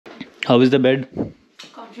How is the bed?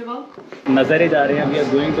 नज़ारे जा रहे हैं, अभी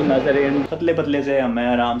गोइंग टू नज़ारे। पतले पतले से हम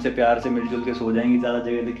आराम से प्यार से मिलजुल के सो जाएंगे, ज़्यादा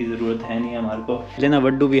जगह की ज़रूरत है नहीं हमारे को। लेना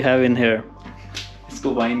what do we have in here?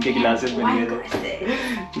 इसको वाइन के गिलासेस मिल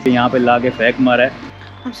गए थे, यहाँ पे ला के फेंक मारा है।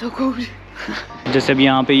 I'm so cold. जैसे अभी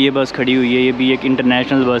यहाँ पे ये बस खड़ी हुई है, ये भी एक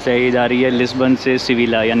इंटरनेशनल बस है, ये जा रही है लिस्बन से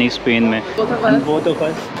सिविला यानी स्पेन में। Both of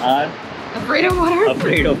us are afraid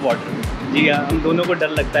of water. जी हाँ, हम दोनों को डर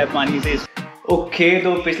लगता है पानी से। ओके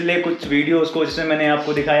तो पिछले कुछ वीडियोस को जिसमें मैंने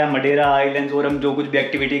आपको दिखाया मडेरा आइलैंड्स और हम जो कुछ भी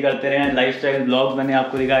एक्टिविटी करते रहे हैं, लाइफस्टाइल ब्लॉग मैंने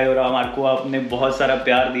आपको दिखाए और हमारे को आपने बहुत सारा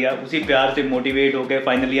प्यार दिया। उसी प्यार से मोटिवेट होकर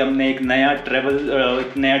फाइनली हमने एक नया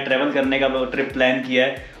ट्रैवल करने का ट्रिप प्लान किया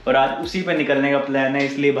है और आज उसी पे निकलने का प्लान है।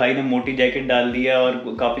 इसलिए भाई ने मोटी जैकेट डाल दी है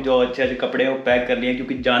और काफ़ी जो अच्छे अच्छे कपड़े हैं वो पैक कर लिए हैं,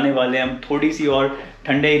 क्योंकि जाने वाले हैं हम थोड़ी सी और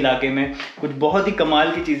ठंडे इलाके में। कुछ बहुत ही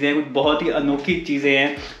कमाल की चीज़ें हैं, कुछ बहुत ही अनोखी चीज़ें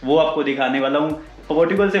हैं, वो आपको दिखाने वाला हूँ।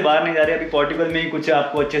 पोर्टुगल से बाहर नहीं जा रहे, अभी पोर्टुगल में ही कुछ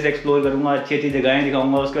आपको अच्छे से एक्सप्लोर करूंगा, अच्छी अच्छी जगहें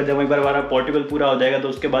दिखाऊंगा। उसके बाद जब एक बार हमारा पोर्टुगल पूरा हो जाएगा तो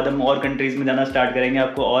उसके बाद हम और कंट्रीज़ में जाना स्टार्ट करेंगे,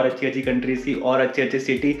 आपको और अच्छी अच्छी कंट्रीज़ की और अच्छे अच्छे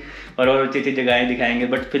सिटी और अच्छी अच्छी जगहें दिखाएंगे।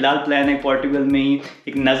 बट फिलहाल प्लान है पोर्टुगल में ही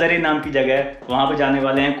एक नज़ारे नाम की जगह है, वहाँ पर जाने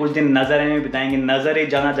वाले हैं। कुछ दिन नज़ारे में बिताएंगे। नज़ारे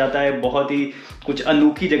जाना जाता है बहुत ही कुछ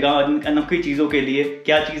अनोखी जगह, अनोखी चीज़ों के लिए।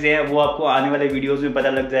 क्या चीज़ें हैं वो आपको आने वाले वीडियोस में पता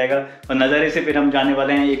लग जाएगा। और नज़ारे से फिर हम जाने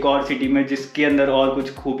वाले हैं एक और सिटी में जिसके अंदर और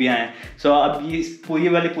कुछ खूबियाँ हैं। सो अब ये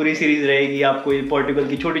पूरी सीरीज रहेगी आपको ये पोर्टुगल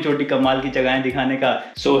की छोटी छोटी कमाल की जगहें दिखाने का।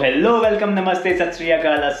 सो हेलो, वेलकम, नमस्ते, सत श्री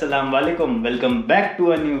अकाल, अस्सलाम वालेकुम, welcome back to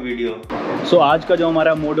a new video. सो आज का जो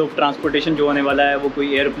हमारा मोड ऑफ ट्रांसपोर्टेशन जो होने वाला है वो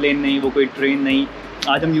कोई एयरप्लेन नहीं, वो कोई ट्रेन नहीं,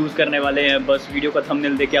 आज हम यूज़ करने वाले हैं बस। वीडियो का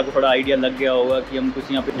थंबनेल देख के आपको थोड़ा आइडिया लग गया होगा कि हम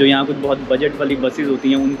कुछ यहाँ पे जो यहाँ कुछ बहुत बजट वाली बसेस होती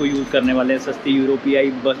हैं उनको यूज़ करने वाले हैं। सस्ती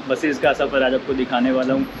यूरोपीय बसेस का सफ़र आज आपको दिखाने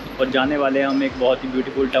वाला हूँ। और जाने वाले हैं हम एक बहुत ही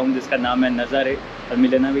ब्यूटीफुल टाउन जिसका नाम है नज़ारे। और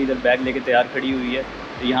मिलेना भी इधर बैग लेके तैयार खड़ी हुई है।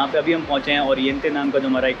 तो यहाँ पे अभी हम पहुँचे हैं ओरिएंटे नाम का जो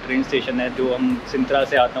हमारा एक ट्रेन स्टेशन है, जो हम सिंत्रा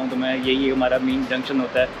से आता हूँ तो मैं यही हमारा मेन जंक्शन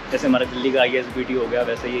होता है। जैसे हमारा दिल्ली का ISBT हो गया,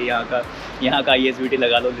 वैसे ये यहाँ का ISBT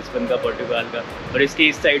लगा लो, लिस्बन का, पोर्टुगल का। और इसके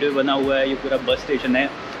इस साइड में बना हुआ है ये पूरा बस स्टेशन है।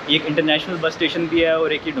 ये एक इंटरनेशनल बस स्टेशन भी है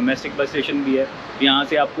और एक ही डोमेस्टिक बस स्टेशन भी है। यहाँ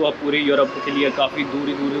से आपको अब पूरे यूरोप के लिए काफ़ी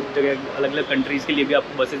दूरी जगह अलग अलग कंट्रीज़ के लिए भी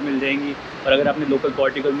आपको बसेस मिल जाएंगी। और अगर आपने लोकल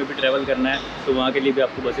पोर्टुगल में भी ट्रैवल करना है तो वहाँ के लिए भी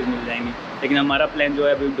आपको बसेस मिल जाएंगी। लेकिन हमारा प्लान जो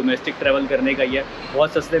है अभी डोमेस्टिक ट्रैवल करने का ही है।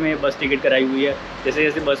 बहुत सस्ते में बस टिकट कराई हुई है। जैसे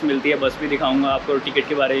जैसे बस मिलती है बस भी दिखाऊंगा आपको और टिकट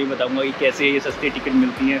के बारे में बताऊंगा कि कैसे ये सस्ती टिकट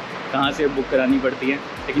मिलती हैं, कहाँ से बुक करानी पड़ती है।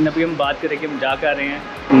 लेकिन अभी हम बात करें कि हम जा कर रहे हैं,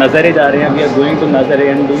 नज़ारे जा रहे हैं। वी आर गोइंग टू नज़ारे।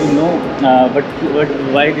 And do you know but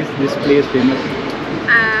why this place famous?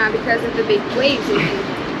 Because of the big waves.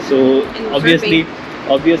 So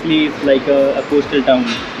obviously it's like a coastal town,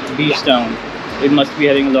 beach town. It must be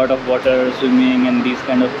having a lot of water, swimming and these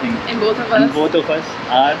kind of things. And both of us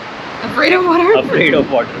are afraid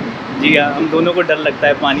of water. जी हाँ, हम दोनों को डर लगता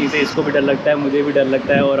है पानी से। इसको भी डर लगता है, मुझे भी डर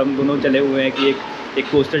लगता है। और हम दोनों चले हुए हैं कि एक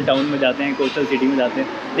कोस्टल टाउन में जाते हैं, कोस्टल सिटी में जाते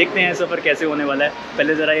हैं। देखते हैं सफ़र कैसे होने वाला है।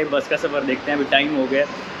 पहले ज़रा ये बस का सफ़र देखते हैं। अभी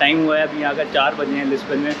टाइम हुआ है अभी यहाँ का 4 बजे हैं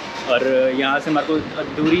लिस्बन में। और यहाँ से हमारे को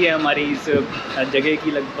दूरी है हमारी इस जगह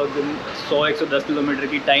की लगभग 100-110 किलोमीटर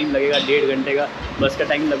की। टाइम लगेगा 1.5 घंटे का। बस का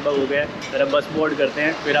टाइम लगभग हो गया है। ज़रा बस बोर्ड करते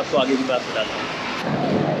हैं फिर आपको आगे की बात बताता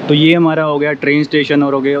हूँ। तो ये हमारा हो गया ट्रेन स्टेशन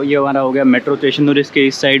और ये हमारा हो गया मेट्रो स्टेशन। और इसके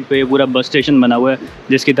इस साइड पे पूरा बस स्टेशन बना हुआ है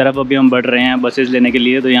जिसकी तरफ अभी हम बढ़ रहे हैं बसेस लेने के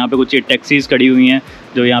लिए। तो यहाँ पे कुछ ये टैक्सीज़ खड़ी हुई हैं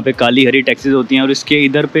जो यहाँ पे काली हरी टैक्सीज़ होती हैं। और इसके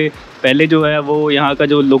इधर पे पहले जो है वो यहाँ का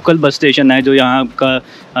जो लोकल बस स्टेशन है, जो यहाँ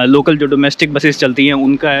का लोकल जो डोमेस्टिक बसेस चलती हैं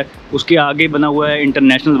उनका है। उसके आगे बना हुआ है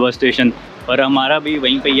इंटरनेशनल बस स्टेशन और हमारा भी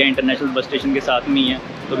वहीं पे ही है, इंटरनेशनल बस स्टेशन के साथ में ही है।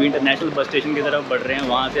 तो अभी इंटरनेशनल बस स्टेशन की तरफ बढ़ रहे हैं,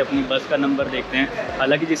 वहाँ से अपनी बस का नंबर देखते हैं।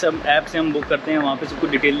 हालांकि जिस ऐप से हम बुक करते हैं वहाँ पे सब कुछ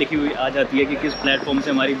डिटेल लिखी हुई आ जाती है कि किस प्लेटफॉर्म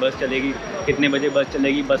से हमारी बस चलेगी, कितने बजे बस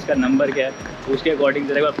चलेगी, बस का नंबर क्या है। उसके अकॉर्डिंग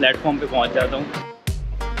जरा मैं प्लेटफॉर्म पर पहुँच जाता हूँ।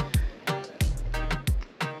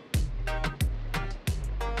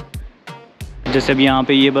 जैसे अभी यहाँ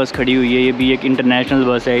पे ये बस खड़ी हुई है, ये भी एक इंटरनेशनल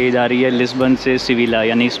बस है। ये जा रही है लिस्बन से सिविला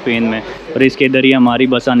यानी स्पेन में। और इसके इधर ही हमारी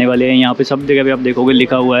बस आने वाले हैं। यहाँ पे सब जगह पे आप देखोगे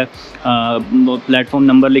लिखा हुआ है, प्लेटफॉर्म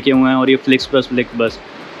नंबर लिखे हुए हैं। और ये फ्लिक्सबस।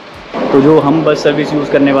 तो जो हम बस सर्विस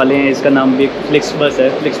यूज़ करने वाले हैं इसका नाम भी फ्लिक्सबस है।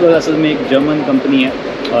 फ्लिक्सबस असल में एक जर्मन कंपनी है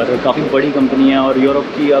और काफ़ी बड़ी कंपनी है। और यूरोप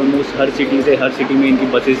की ऑलमोस्ट हर सिटी में इनकी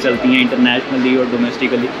बसेस चलती हैं, इंटरनेशनली और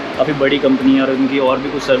डोमेस्टिकली। काफ़ी बड़ी कंपनी है और इनकी और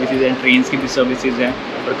भी कुछ सर्विसेज हैं, ट्रेन्स की भी सर्विसेज हैं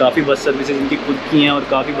और काफ़ी बस सर्विसेज इनकी खुद की हैं। और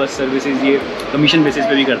काफ़ी बस सर्विसेज ये कमीशन बेसिस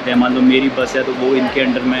पे भी करते हैं। मान लो मेरी बस है तो वो इनके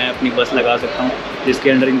अंडर मैं अपनी बस लगा सकता हूँ, जिसके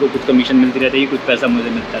अंडर इनको कुछ कमीशन मिलती रहती है, कुछ पैसा मुझे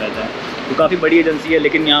मिलता रहता है। तो काफ़ी बड़ी एजेंसी है।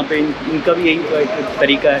 लेकिन यहाँ पे इनका भी यही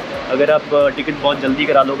तरीका है, अगर आप टिकट बहुत जल्दी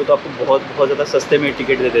करा लोगे तो आपको बहुत ज़्यादा सस्ते में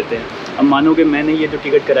टिकट दे देते हैं। अब मानो कि मैंने ये जो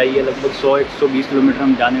टिकट टिकट कराई है, लगभग 100-120 किलोमीटर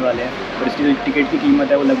हम जाने वाले हैं और इसकी जो टिकट की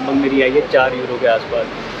कीमत है वो लगभग मेरी आई है 4 यूरो के आसपास।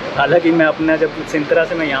 हालांकि मैं अपना जब सिंतरा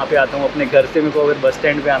से मैं यहाँ पे आता हूँ, अपने घर से मेरे को अगर बस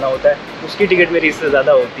स्टैंड पे आना होता है उसकी टिकट मेरी इससे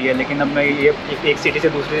ज़्यादा होती है, लेकिन अब मैं ये एक सिटी से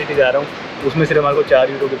दूसरी सिटी जा रहा हूँ, उसमें सिर्फ हमारे को 4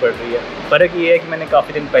 यूरो की पड़ रही है। फ़र्क ये है कि मैंने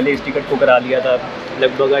काफ़ी दिन पहले इस टिकट को करा लिया था,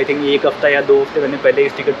 लगभग आई थिंक 1 हफ़्ता या 2 हफ्ते मैंने पहले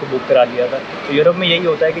इस टिकट को बुक करा लिया था। तो यूरोप में यही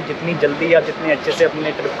होता है कि जितनी जल्दी आप जितने अच्छे से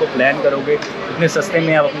अपने ट्रिप को प्लान करोगे उतने सस्ते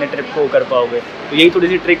में आप अपने ट्रिप को कर पाओगे। तो यही थोड़ी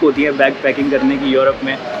सी ट्रिक होती है बैक पैकिंग करने की यूरोप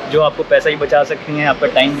में, जो आपको पैसा ही बचा सकती हैं, आपका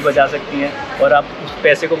टाइम भी बचा सकती हैं और आप उस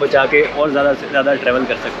पैसे को बचा के और ज़्यादा से ज़्यादा ट्रैवल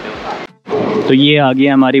कर सकते हो। तो ये आ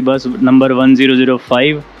गया हमारी बस नंबर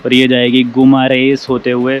 1005 और ये जाएगी गुमारेस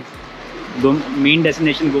होते हुए। मेन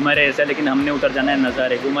डेस्टिनेशन गुमारेस है, लेकिन हमने उतर जाना है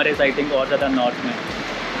नज़ारे। गुमारेस आई थिंक और ज़्यादा नॉर्थ में।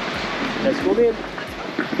 Let's go babe,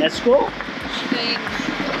 let's go.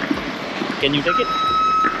 Can you take it?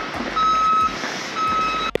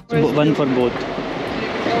 One for both.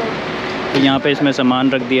 तो यहाँ पे इसमें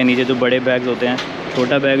सामान रख दिया, नीचे जो बड़े बैग्स होते हैं,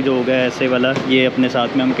 छोटा बैग जो हो गया ऐसे वाला, ये अपने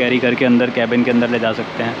साथ में हम कैरी करके अंदर कैबिन के अंदर ले जा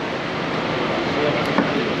सकते हैं।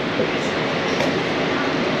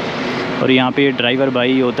 और यहाँ पे ये ड्राइवर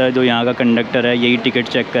भाई होता है जो यहाँ का कंडक्टर है, यही टिकट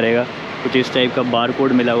चेक करेगा। कुछ इस टाइप का बार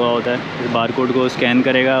कोड मिला हुआ होता है, इस बार कोड को स्कैन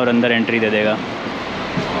करेगा और अंदर एंट्री दे देगा।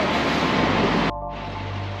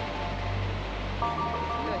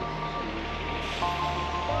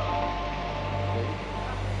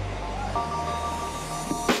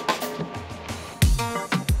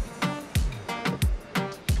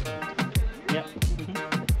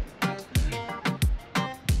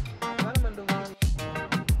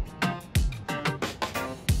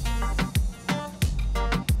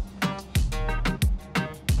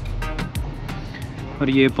 और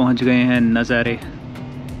ये पहुंच गए हैं नज़ारे।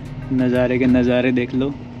 नज़ारे के नज़ारे देख लो।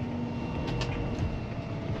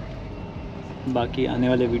 बाकी आने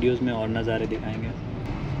वाले वीडियोस में और नज़ारे दिखाएंगे।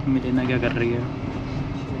 मिलेना क्या कर रही है?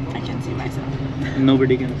 I can see myself.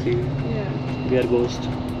 Nobody can see you. Yeah. We are ghost.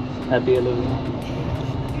 Happy Halloween.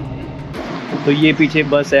 तो ये पीछे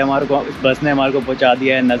बस है, हमारे को इस बस ने हमारे को पहुंचा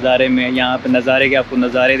दिया है नज़ारे में। यहाँ पे नज़ारे के आपको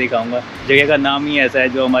नज़ारे दिखाऊंगा। जगह का नाम ही ऐसा है,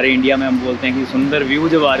 जो हमारे इंडिया में हम बोलते हैं कि सुंदर व्यू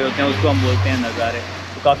जब आ रहे होते हैं उसको हम बोलते हैं नज़ारे।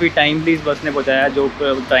 तो काफ़ी टाइमली इस बस ने पहुँचाया, जो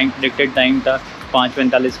टाइम प्रेडिक्टेड टाइम था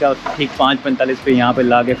 5:45 का, ठीक 5:45 पे यहाँ पे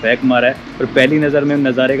ला के फेंक मारा है। और पहली नज़र में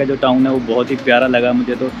नज़ारे का जो टाउन है वो बहुत ही प्यारा लगा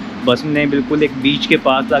मुझे। तो बस ने बिल्कुल एक बीच के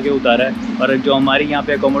पास लाके उतारा है। और जो हमारी यहाँ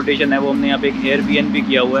पे अकोमोडेशन है वो हमने यहाँ पे एक एयरबीएनबी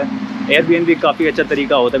किया हुआ है। एयरबीएनबी काफ़ी अच्छा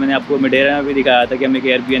तरीका होता है, मैंने आपको मडेरा में भी दिखाया था कि हम एक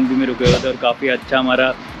एयरबीएनबी में रुके हुए थे और काफ़ी अच्छा हमारा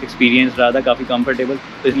एक्सपीरियंस रहा था, काफ़ी कंफर्टेबल।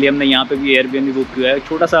 तो इसलिए हमने यहाँ पे भी एयरबीएनबी बुक किया है,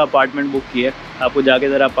 छोटा सा अपार्टमेंट बुक किया है। आपको जाके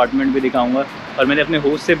ज़रा अपार्टमेंट भी दिखाऊंगा। और मैंने अपने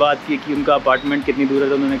होस्ट से बात की कि उनका अपार्टमेंट कितनी दूर है,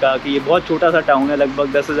 तो उन्होंने कहा कि ये बहुत छोटा सा टाउन है,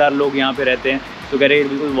 लगभग 10,000 लोग यहाँ पे रहते हैं। तो कह रहे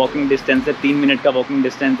बिल्कुल वॉकिंग डिस्टेंस है, 3 मिनट का वॉकिंग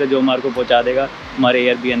डिस्टेंस है, जो हमारे को पहुँचा देगा हमारे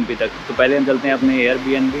एयरबीएनबी तक। तो पहले हम चलते हैं अपने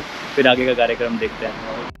एयरबीएनबी, फिर आगे का कार्यक्रम देखते हैं।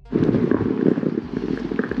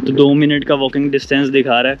 तो 2 मिनट का वॉकिंग डिस्टेंस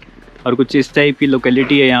दिखा रहा है और कुछ इस टाइप की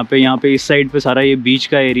लोकेलिटी है यहाँ पे। यहाँ पे इस साइड पे सारा ये बीच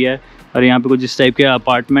का एरिया है और यहाँ पे कुछ इस टाइप के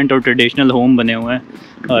अपार्टमेंट और ट्रेडिशनल होम बने हुए हैं।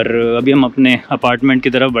 और अभी हम अपने अपार्टमेंट की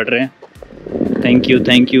तरफ बढ़ रहे हैं।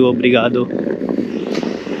 Thank you ओब्रिगाडो।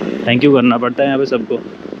 थैंक यू करना पड़ता है यहाँ पे सबको।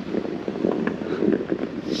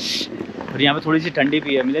 और यहाँ पे थोड़ी सी ठंडी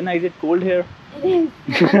भी है, मिले ना। Is it cold here?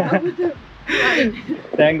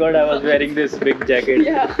 Thank God I was wearing this big jacket.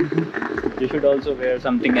 Yeah. You should also wear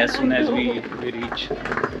something as soon as we reach.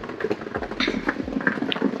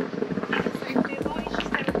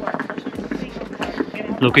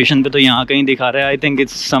 Location पे तो यहाँ कहीं दिखा रहा है। I think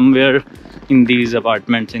it's somewhere in these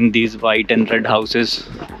apartments, in these white and red houses.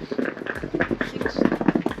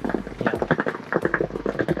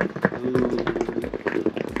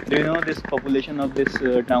 Do you know this population of this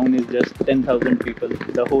town is just 10,000 people,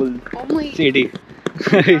 the whole city.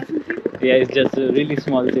 Yeah, it's just a really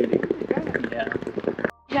small city. Yeah.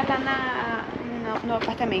 Já tá no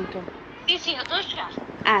apartamento. Sim, eu tô já.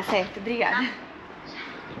 Ah, certo, obrigada.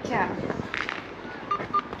 Tchau.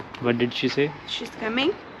 What did she say? She's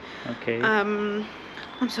coming. Okay.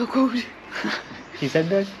 I'm so cold. She said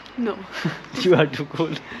that? No. You are too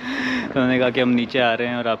cold. उन्होंने कहा कि हम नीचे आ रहे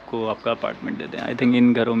हैं और आपको आपका अपार्टमेंट दे दें। आई थिंक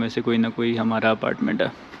इन घरों में से कोई ना कोई हमारा अपार्टमेंट है।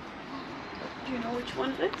 Do you know which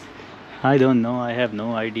one it is? I don't know. I have no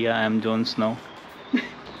idea. I am Jon Snow.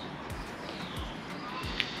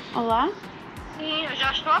 Olá. Sim, eu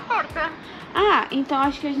já estou à porta. Ah, então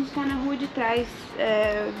acho que a gente tá na rua de trás.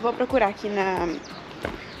 Vou procurar aqui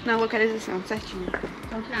na localização certinho.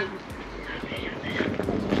 Então,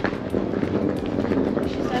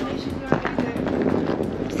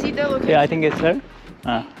 see the location. Yeah, I think it's her.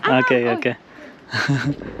 Okay, okay.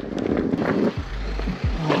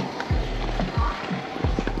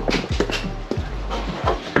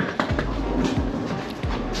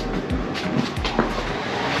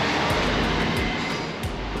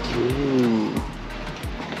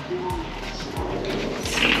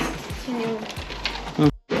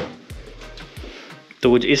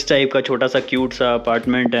 कुछ इस type का छोटा सा cute सा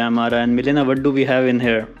apartment है हमारा। And मिलेना, what do we have in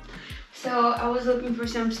here? So I was looking for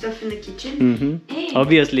some stuff in the kitchen.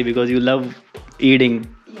 Obviously, because you love eating.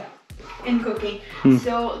 Yeah, and cooking.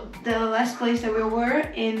 So the last place that we were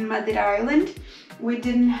in Madeira Island, we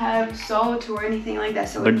didn't have salt or anything like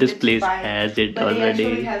that. So But this place has it but already.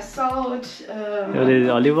 They actually have salt. What is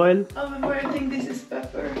olive oil? Olive oil. I think this is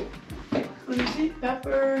pepper. Let me see,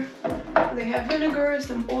 pepper. They have vinegar,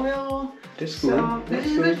 some oil. This so good. this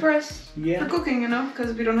is good for us for cooking, you know,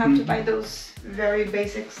 because we don't have to buy those very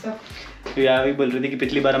basic stuff. तो यार वही बोल रही थी कि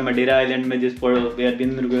पिछली बार हम मडेरा island में जिस एयरबीएनबी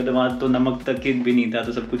में रुके थे वहाँ तो नमक तक की भी नहीं था,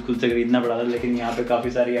 तो सब कुछ खुद से खरीदना पड़ा था। लेकिन यहाँ पे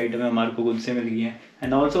काफ़ी सारी आइटमें हमारे को खुद से मिल गई हैं।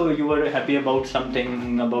 And also you were happy about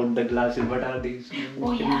something about the glasses. What are these?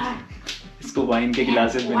 Oh yeah. इसको वाइन के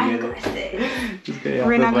ग्लासेस मिल गए थे।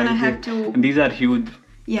 We're not gonna have to. These are huge.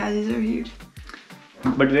 Yeah, these are huge.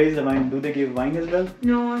 But where is the wine? Do they give wine as well?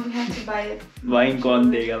 No, we have to buy it. Wine कौन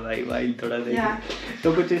देगा भाई? Wine थोड़ा देगा।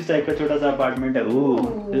 तो कुछ इस type का छोटा सा अपार्टमेंट है। ओह,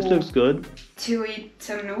 this looks good. To eat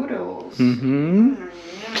some noodles.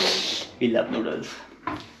 We love noodles.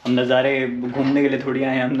 हम नज़ारे घूमने के लिए थोड़ी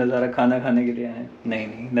आए हैं, हम नज़ारा खाना खाने के लिए आए हैं।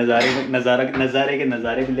 नहीं, नज़ारे के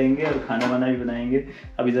नज़ारे भी लेंगे और खाना वाना भी बनाएंगे।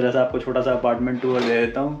 अभी ज़रा सा आपको छोटा सा अपार्टमेंट टूर दे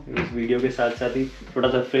देता हूँ इस वीडियो के साथ साथ ही। छोटा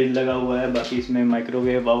सा फ्रिज लगा हुआ है, बाकी इसमें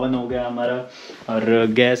माइक्रोवेव ओवन हो गया हमारा, और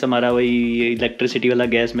गैस हमारा वही इलेक्ट्रिसिटी वाला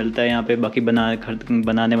गैस मिलता है यहाँ पे। बाकी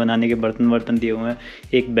बनाने के बर्तन दिए हुए हैं।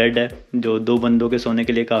 एक बेड है जो 2 बंदों के सोने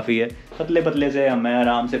के लिए काफ़ी है। पतले से हमें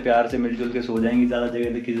आराम से प्यार से मिलजुल के सो जाएंगे, ज़्यादा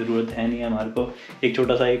जगह की ज़रूरत है नहीं हमारे को। एक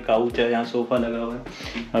छोटा सा एक काउच है, यहाँ सोफ़ा लगा हुआ है,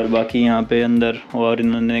 और बाकी यहाँ पे अंदर और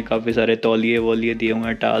इन्होंने काफ़ी सारे तौलिए दिए हुए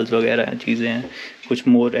हैं, टाल्स वगैरह चीज़ें हैं, कुछ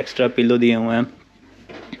मोर एक्स्ट्रा पिलो दिए हुए हैं।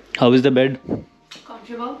 How is the bed?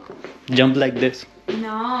 Comfortable? Jump like this? No,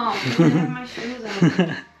 I don't have my shoes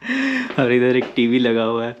on. और इधर एक टीवी लगा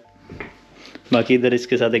हुआ है। बाकी इधर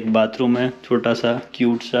इसके साथ एक बाथरूम है, छोटा सा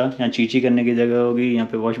क्यूट सा। यहाँ चीची करने की जगह होगी, यहाँ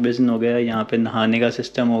पे वॉश बेसिन हो गया, यहाँ पे नहाने का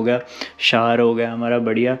सिस्टम हो गया, शावर हो गया हमारा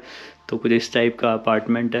बढ़िया। तो कुछ इस टाइप का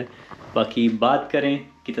अपार्टमेंट है। बाकी बात करें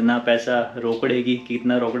कितना पैसा रोकड़े की,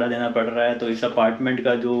 कितना रोकड़ा देना पड़ रहा है, तो इस अपार्टमेंट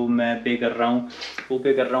का जो मैं पे कर रहा हूँ वो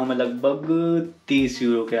पे कर रहा हूँ मैं लगभग 30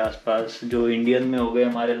 यूरो के आसपास, जो इंडियन में हो गए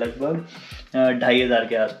हमारे लगभग 2500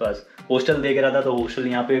 के आसपास। हॉस्टल देख रहा था तो हॉस्टल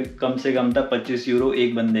यहाँ पे कम से कम था 25 यूरो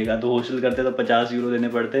एक बंदे का, तो हॉस्टल करते तो 50 यूरो देने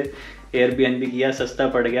पड़ते। एयरबीएनबी किया, सस्ता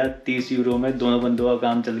पड़ गया, 30 यूरो में दोनों बंदों का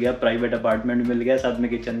काम चल गया, प्राइवेट अपार्टमेंट मिल गया, साथ में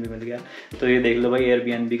किचन भी मिल गया। तो ये देख लो भाई,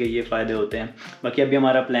 एयरबीएनबी के ये फ़ायदे होते हैं। बाकी अभी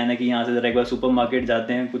हमारा प्लान है कि यहाँ से ज़रा एक बार सुपरमार्केट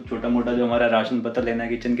जाते हैं, कुछ छोटा मोटा जो हमारा राशन पत्तर लेना है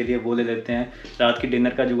किचन के लिए वो ले लेते हैं, रात की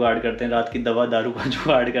डिनर का जुगाड़ करते हैं, रात की दवा दारू का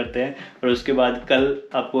जुगाड़ करते हैं, और उसके बाद कल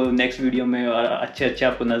आपको नेक्स्ट वीडियो में अच्छे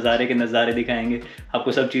आपको नज़ारे के नज़ारे दिखाएंगे।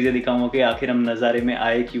 आपको सब चीज़ें दिखाऊंगा कि आखिर हम नज़ारे में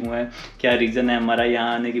आए क्यों हैं, क्या रीज़न है हमारा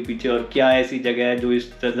यहाँ आने के पीछे, और क्या ऐसी जगह है जो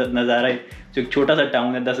इस नज़ारा जो एक छोटा सा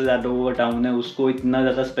टाउन है, 10,000 लोगों का टाउन है, उसको इतना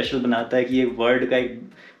ज़्यादा स्पेशल बनाता है कि ये वर्ल्ड का एक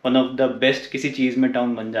वन ऑफ द बेस्ट किसी चीज़ में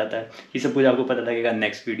टाउन बन जाता है। ये सब कुछ आपको पता लगेगा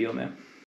नेक्स्ट वीडियो में।